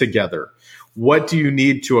plan together. What do you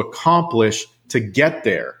need to accomplish to get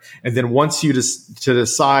there? And then once you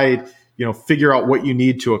decide, figure out what you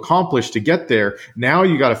need to accomplish to get there, now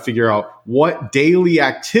you got to figure out what daily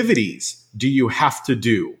activities do you have to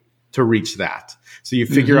do to reach that. So you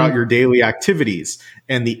figure out your daily activities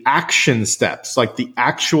and the action steps, like the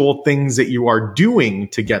actual things that you are doing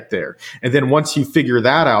to get there. And then once you figure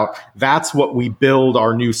that out, that's what we build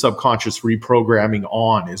our new subconscious reprogramming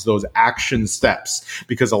on, is those action steps.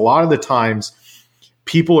 Because a lot of the times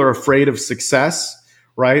people are afraid of success,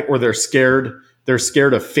 right? Or they're scared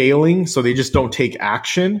of failing, so they just don't take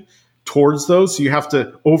action towards those. So you have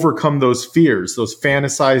to overcome those fears, those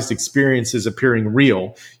fantasized experiences appearing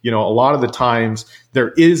real. A lot of the times there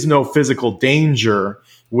is no physical danger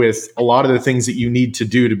with a lot of the things that you need to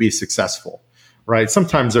do to be successful, right?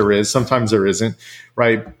 Sometimes there is, sometimes there isn't,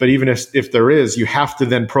 right? But even if there is, you have to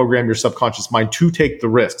then program your subconscious mind to take the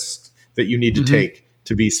risks that you need to take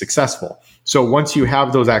to be successful. So once you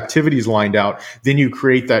have those activities lined out, then you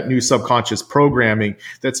create that new subconscious programming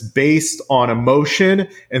that's based on emotion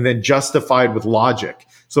and then justified with logic.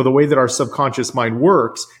 So the way that our subconscious mind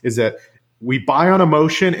works is that we buy on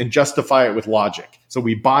emotion and justify it with logic. So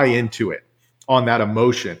we buy into it on that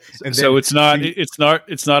emotion. And so it's not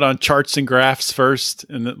on charts and graphs first,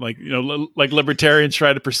 and then like libertarians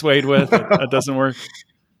try to persuade with. That doesn't work.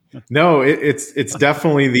 No, it's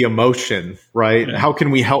definitely the emotion, right? Yeah. How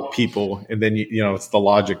can we help people? And then, it's the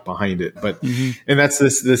logic behind it. But, and that's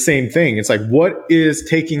the same thing. It's like, what is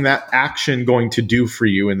taking that action going to do for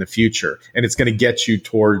you in the future? And it's going to get you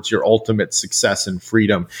towards your ultimate success and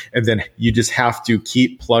freedom. And then you just have to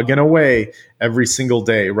keep plugging away every single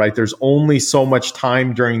day, right? There's only so much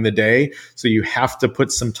time during the day. So you have to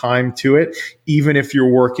put some time to it. Even if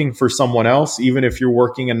you're working for someone else, even if you're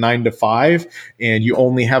working a 9 to 5 and you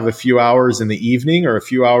only have a few hours in the evening or a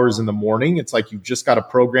few hours in the morning, it's like you've just got to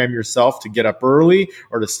program yourself to get up early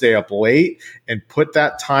or to stay up late and put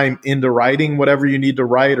that time into writing whatever you need to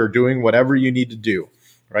write or doing whatever you need to do,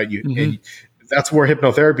 right? And that's where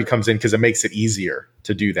hypnotherapy comes in, because it makes it easier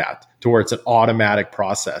to do that, to where it's an automatic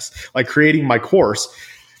process. Like creating my course,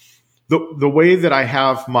 the way that I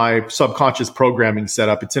have my subconscious programming set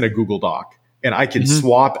up, it's in a Google Doc, and I can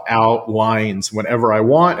swap out lines whenever I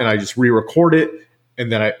want, and I just re-record it, and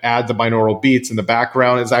then I add the binaural beats in the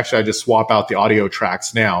background. It's actually, I just swap out the audio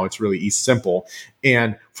tracks now. It's really simple.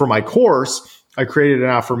 And for my course, I created an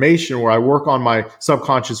affirmation where I work on my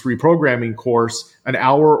subconscious reprogramming course an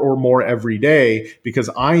hour or more every day, because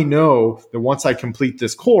I know that once I complete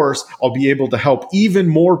this course, I'll be able to help even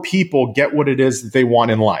more people get what it is that they want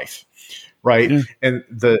in life, right? And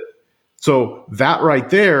so that right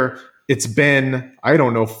there, it's been,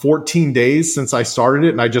 14 days since I started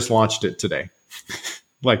it, and I just launched it today.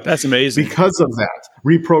 Like, that's amazing. Because of that,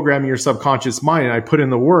 reprogramming your subconscious mind, and I put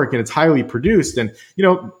in the work, and it's highly produced. And,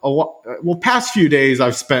 past few days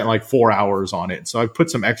I've spent like 4 hours on it. So I've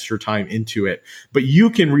put some extra time into it, but you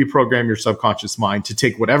can reprogram your subconscious mind to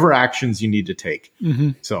take whatever actions you need to take.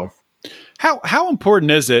 So how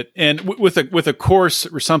important is it? And with a course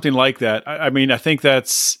or something like that, I mean, I think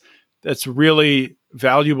that's really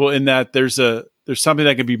valuable in that there's something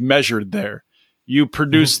that can be measured there. You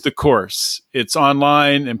produce the course, it's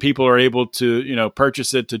online, and people are able to,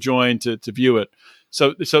 purchase it, to join, to view it.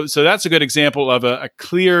 So that's a good example of a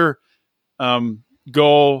clear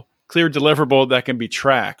goal, clear deliverable that can be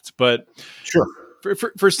tracked. But sure,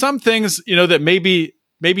 for some things, that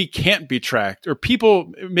maybe can't be tracked, or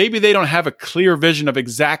people, maybe they don't have a clear vision of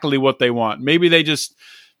exactly what they want. Maybe they just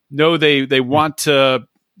know they want to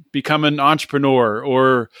become an entrepreneur,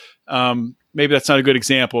 or maybe that's not a good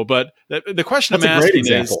example. But the question I'm asking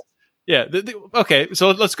is, yeah, okay,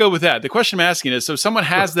 so let's go with that. The question I'm asking is, so someone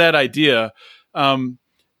has that idea,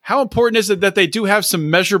 how important is it that they do have some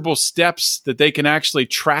measurable steps that they can actually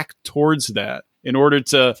track towards that in order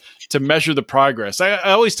to measure the progress?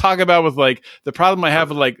 I always talk about with like the problem I have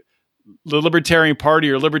with like the Libertarian Party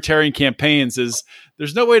or libertarian campaigns is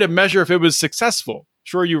there's no way to measure if it was successful.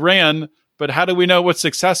 Sure, you ran, but how do we know what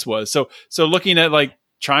success was? So looking at like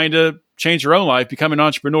trying to change your own life, become an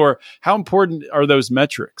entrepreneur, how important are those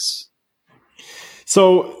metrics?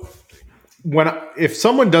 So if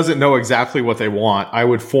someone doesn't know exactly what they want, I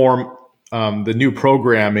would form the new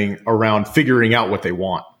programming around figuring out what they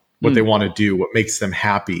want, what they want to do, what makes them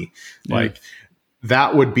happy. Like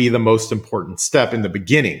that would be the most important step in the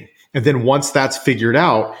beginning. And then once that's figured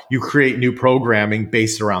out, you create new programming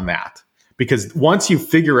based around that. Because once you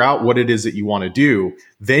figure out what it is that you want to do,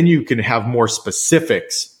 then you can have more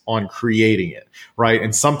specifics on creating it, right?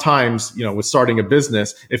 And sometimes, with starting a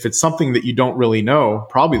business, if it's something that you don't really know,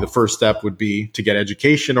 probably the first step would be to get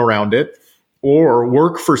education around it or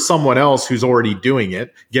work for someone else who's already doing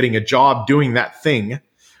it, getting a job doing that thing,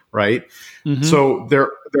 right? Mm-hmm. So there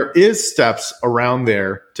is steps around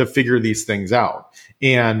there to figure these things out.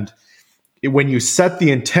 And when you set the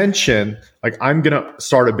intention, like I'm going to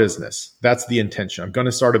start a business, that's the intention. I'm going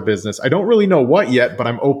to start a business. I don't really know what yet, but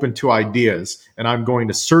I'm open to ideas and I'm going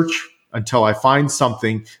to search until I find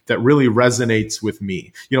something that really resonates with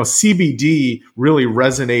me. CBD really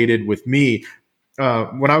resonated with me.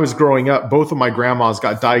 When I was growing up, both of my grandmas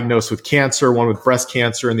got diagnosed with cancer, one with breast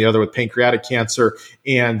cancer and the other with pancreatic cancer.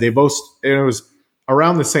 And it was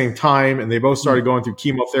around the same time, and they both started going through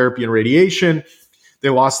chemotherapy and radiation. They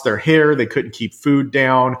lost their hair. They couldn't keep food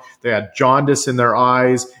down. They had jaundice in their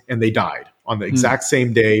eyes, and they died on the exact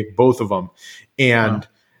same day, both of them. And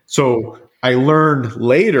so I learned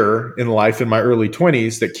later in life, in my early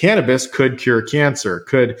 20s, that cannabis could cure cancer,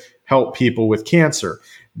 could help people with cancer.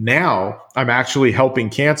 Now I'm actually helping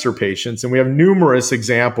cancer patients, and we have numerous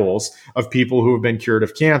examples of people who have been cured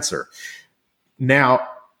of cancer. Now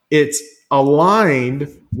it's aligned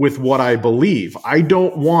with what I believe. I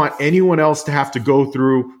don't want anyone else to have to go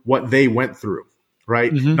through what they went through,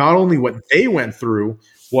 right? Mm-hmm. Not only what they went through,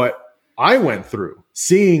 what I went through,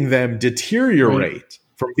 seeing them deteriorate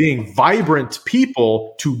from being vibrant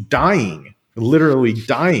people to dying, literally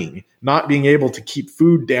dying, not being able to keep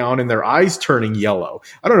food down and their eyes turning yellow.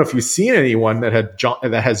 I don't know if you've seen anyone that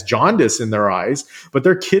has jaundice in their eyes, but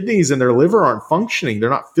their kidneys and their liver aren't functioning. They're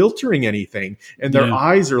not filtering anything. And their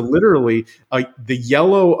eyes are literally the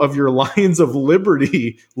yellow of your Lions of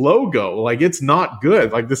Liberty logo. Like it's not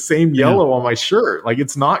good. Like the same yellow on my shirt. Like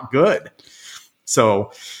it's not good.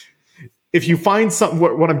 So if you find something,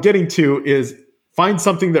 what I'm getting to is find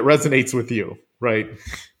something that resonates with you, right?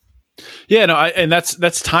 Yeah, no, and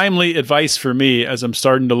that's timely advice for me as I'm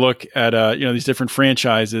starting to look at these different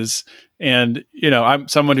franchises, and I'm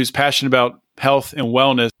someone who's passionate about health and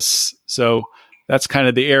wellness, so that's kind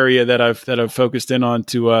of the area that I've focused in on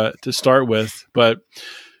to start with. But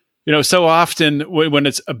so often when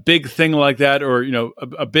it's a big thing like that, or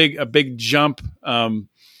a big jump,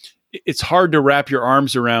 it's hard to wrap your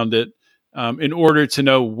arms around it in order to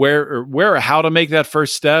know where or how to make that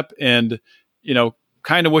first step, and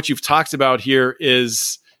kind of what you've talked about here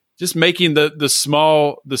is just making the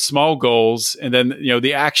small goals, and then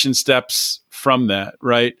the action steps from that,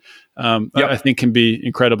 right? I think can be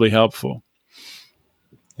incredibly helpful.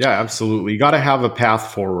 Yeah, absolutely. You got to have a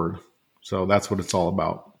path forward. So that's what it's all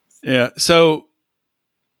about. Yeah. So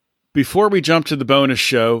before we jump to the bonus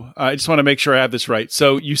show, I just want to make sure I have this right.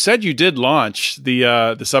 So you said you did launch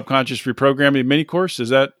the subconscious reprogramming mini course. Is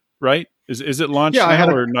that right? Is it launched now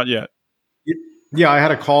or not yet? Yeah, I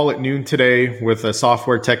had a call at noon today with a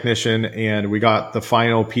software technician, and we got the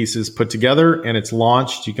final pieces put together, and it's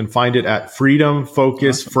launched. You can find it at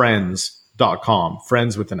freedomfocusfriends.com.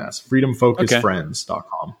 Friends with an S.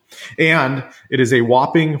 freedomfocusfriends.com. And it is a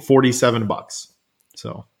whopping $47.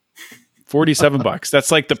 So $47.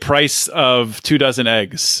 That's like the price of 2 dozen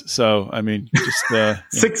eggs. So, I mean, just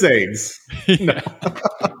 6 eggs.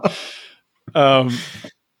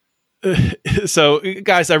 So,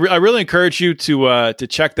 guys, I really encourage you to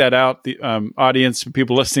check that out. The audience,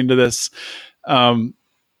 people listening to this, I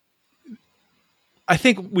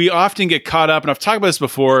think we often get caught up, and I've talked about this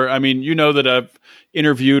before. I mean, that I've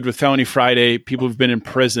interviewed with Felony Friday people who've been in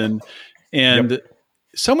prison, and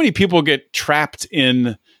so many people get trapped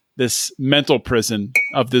in this mental prison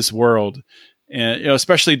of this world. And,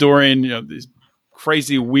 especially during, these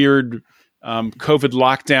crazy, weird COVID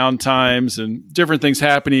lockdown times and different things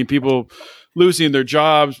happening, people losing their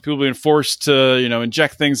jobs, people being forced to,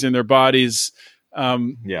 inject things in their bodies.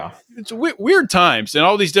 It's weird times, and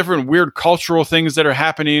all these different weird cultural things that are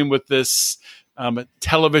happening with this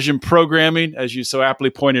television programming, as you so aptly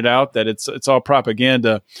pointed out, that it's all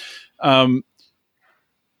propaganda.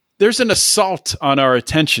 There's an assault on our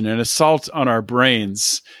attention, an assault on our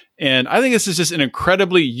brains. And I think this is just an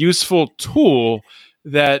incredibly useful tool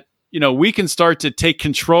that, we can start to take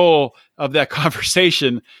control of that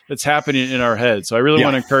conversation that's happening in our head. So I really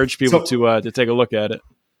want to encourage people to take a look at it.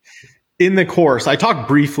 In the course, I talked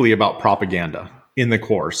briefly about propaganda in the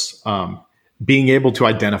course, being able to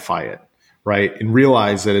identify it, right? And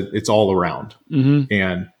realize that it's all around,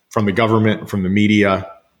 and from the government, from the media,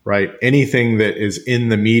 right? Anything that is in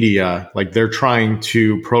the media, like they're trying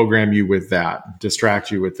to program you with that,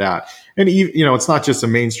 distract you with that. And, it's not just the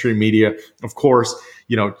mainstream media, of course,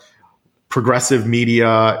 progressive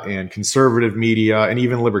media and conservative media and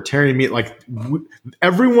even libertarian media, like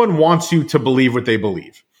everyone wants you to believe what they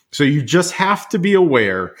believe. So you just have to be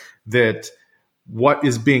aware that what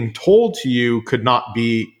is being told to you could not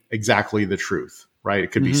be exactly the truth, right?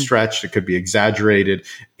 It could be stretched, it could be exaggerated,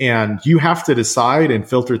 and you have to decide and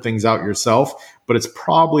filter things out yourself. But it's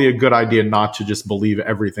probably a good idea not to just believe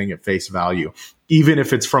everything at face value, even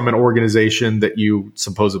if it's from an organization that you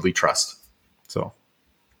supposedly trust. So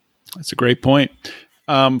that's a great point.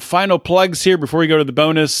 Final plugs here before we go to the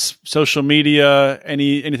bonus. Social media,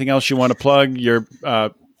 anything else you want to plug? Your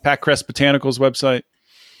Packcrest Botanicals website?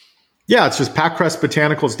 Yeah, it's just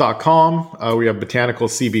packcrestbotanicals.com. We have botanical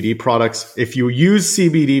CBD products. If you use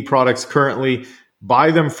CBD products currently,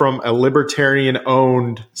 buy them from a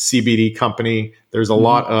libertarian-owned CBD company. There's a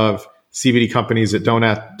lot of CBD companies that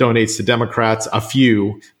donates to Democrats, a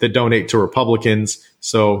few that donate to Republicans.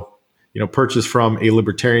 So, purchase from a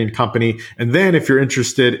libertarian company. And then if you're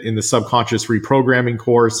interested in the subconscious reprogramming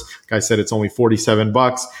course, like I said, it's only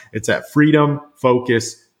 $47. It's at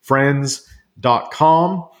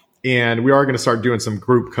freedomfocusfriends.com. And we are going to start doing some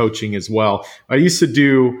group coaching as well. I used to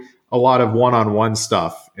do a lot of one-on-one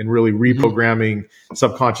stuff and really reprogramming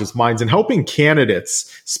subconscious minds and helping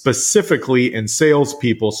candidates specifically and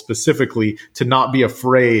salespeople specifically to not be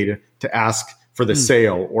afraid to ask for the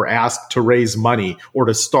sale or ask to raise money or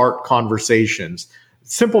to start conversations.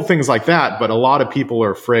 Simple things like that. But a lot of people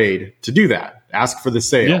are afraid to do that. Ask for the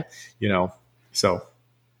sale, so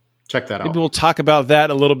check that out. Maybe we'll talk about that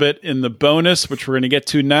a little bit in the bonus, which we're going to get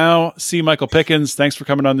to now. C. Michael Pickens, thanks for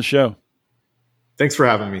coming on the show. Thanks for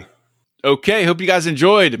having me. Okay, hope you guys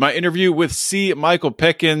enjoyed my interview with C. Michael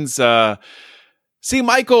Pickens. C.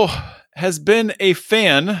 Michael has been a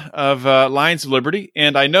fan of Lions of Liberty,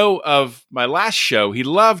 and I know of my last show, he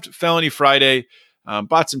loved Felony Friday,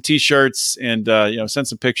 bought some T-shirts, and sent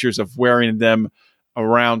some pictures of wearing them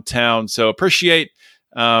around town. So appreciate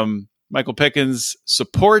Michael Pickens'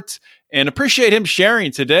 support and appreciate him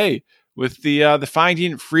sharing today with the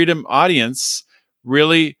Finding Freedom audience,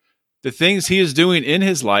 really the things he is doing in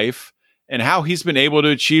his life and how he's been able to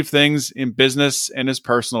achieve things in business and his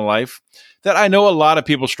personal life that I know a lot of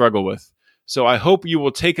people struggle with. So I hope you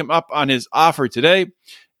will take him up on his offer today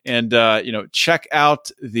and, check out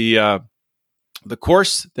the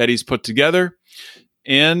course that he's put together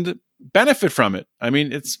and benefit from it. I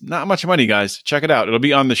mean, it's not much money, guys. Check it out. It'll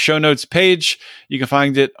be on the show notes page. You can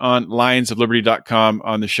find it on lionsofliberty.com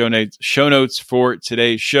on the show notes for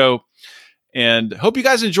today's show. And hope you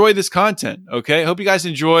guys enjoy this content. Okay. Hope you guys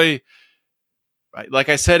enjoy, like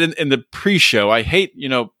I said in the pre-show, I hate,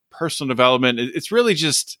 personal development. It's really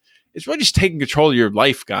just taking control of your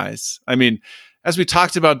life, guys. I mean, as we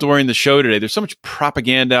talked about during the show today, there's so much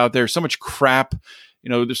propaganda out there, so much crap,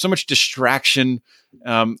 there's so much distraction.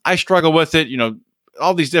 I struggle with it,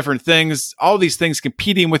 all these different things, all these things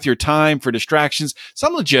competing with your time for distractions,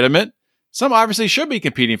 some legitimate, some obviously should be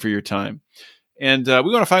competing for your time. And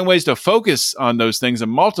we want to find ways to focus on those things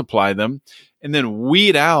and multiply them and then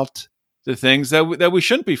weed out the things that we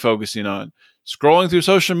shouldn't be focusing on. Scrolling through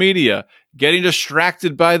social media, getting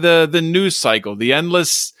distracted by the news cycle, the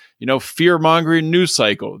endless, fear-mongering news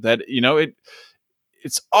cycle that,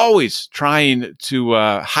 it's always trying to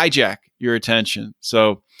hijack your attention.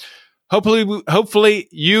 So hopefully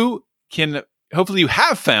you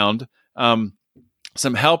have found some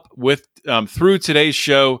help with through today's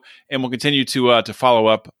show, and we'll continue to follow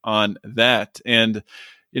up on that. And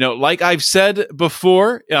like I've said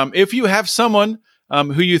before, if you have someone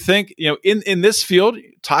who you think in this field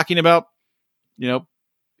talking about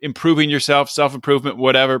improving yourself, self-improvement,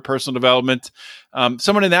 whatever, personal development,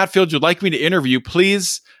 someone in that field you'd like me to interview,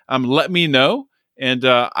 please let me know. And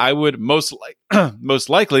I would most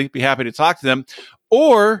likely be happy to talk to them.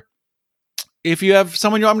 Or if you have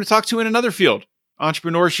someone you want me to talk to in another field,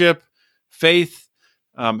 entrepreneurship, faith,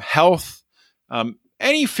 health,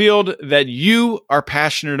 any field that you are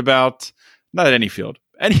passionate about, not any field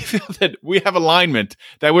that we have alignment,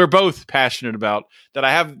 that we're both passionate about, that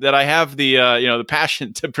I have the the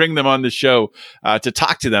passion to bring them on the show, to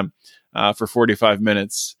talk to them for 45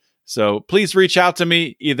 minutes. So please reach out to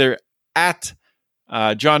me either at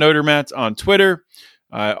John Odermatt on Twitter.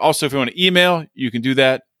 Also, if you want to email, you can do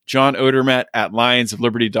that,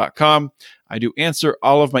 johnodermatt@lionsofliberty.com. I do answer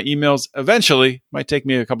all of my emails eventually. Might take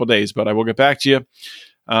me a couple days, but I will get back to you.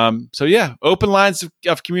 So yeah, open lines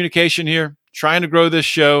of communication here, trying to grow this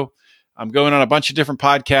show. I'm going on a bunch of different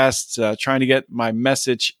podcasts, trying to get my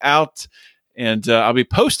message out, and I'll be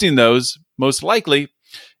posting those most likely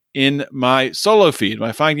in my solo feed,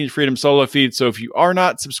 my Finding Freedom solo feed. So if you are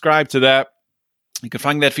not subscribed to that, you can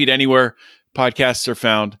find that feed anywhere podcasts are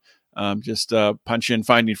found. Just punch in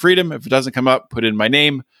Finding Freedom. If it doesn't come up, put in my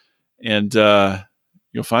name, and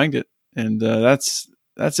you'll find it. And that's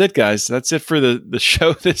it, guys. That's it for the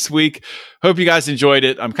show this week. Hope you guys enjoyed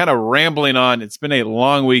it. I'm kind of rambling on. It's been a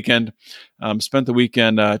long weekend. Spent the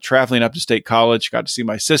weekend traveling up to State College. Got to see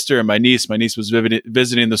my sister and my niece. My niece was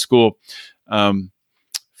visiting the school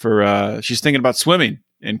she's thinking about swimming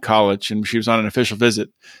in college, and she was on an official visit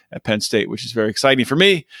at Penn State, which is very exciting for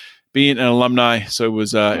me, being an alumni. So it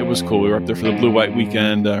was cool. We were up there for the Blue-White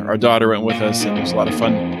weekend. Our daughter went with us, and it was a lot of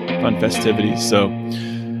fun festivities. So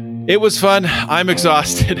it was fun. I'm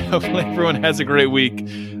exhausted. Hopefully everyone has a great week.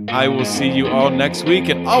 I will see you all next week.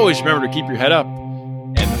 And always remember to keep your head up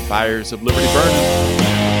and the fires of liberty burning.